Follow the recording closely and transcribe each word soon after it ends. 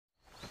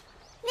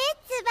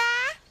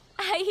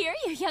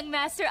there, young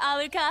Master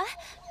Aluka.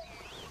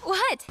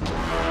 What?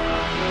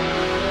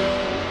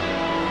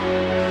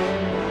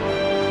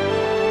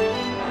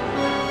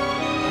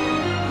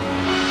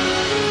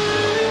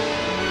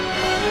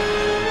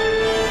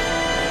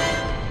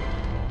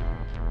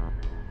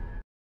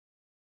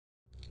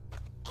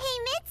 Hey,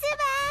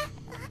 Mitsuba!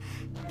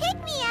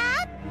 Pick me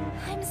up!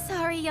 I'm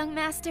sorry, young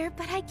Master,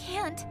 but I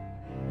can't.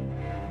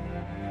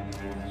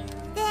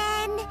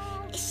 Then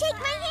shake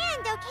my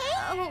hand, okay?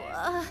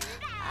 Oh,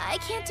 I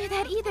can't do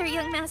that either,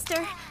 young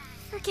Master.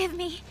 Forgive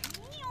me.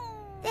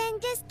 Then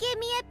just give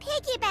me a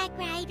piggyback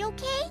ride,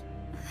 okay?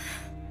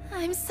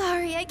 I'm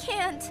sorry, I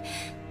can't.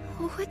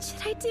 What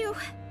should I do?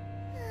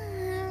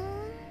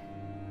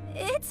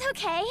 It's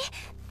okay.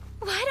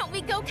 Why don't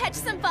we go catch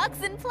some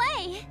bugs and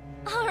play?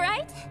 All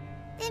right?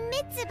 Then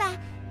Mitsuba,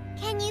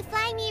 can you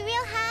fly me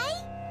real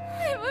high?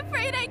 I'm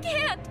afraid I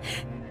can't.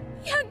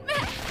 Young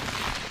man.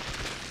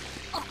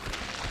 Oh.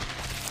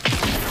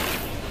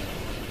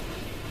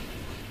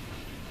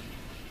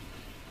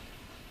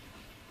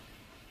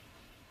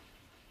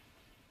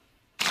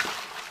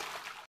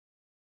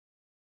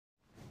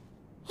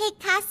 Hey,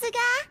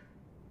 Kasuga?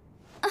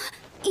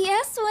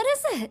 Yes, what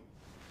is it?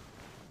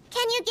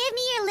 Can you give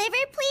me your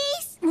liver,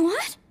 please?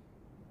 What?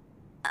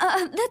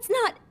 That's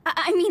not...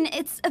 I mean,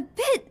 it's a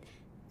bit...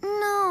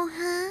 No,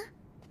 huh?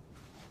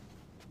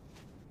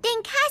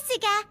 Then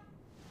Kasuga,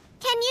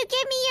 can you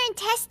give me your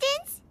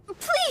intestines?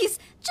 Please,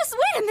 just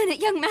wait a minute,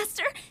 young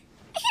master.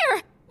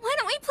 Here, why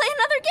don't we play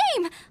another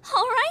game,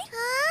 all right?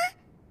 Huh?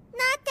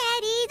 Not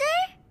that either?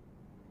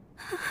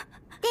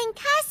 Then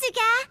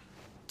Kasuga,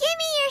 give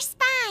me your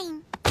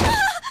spine.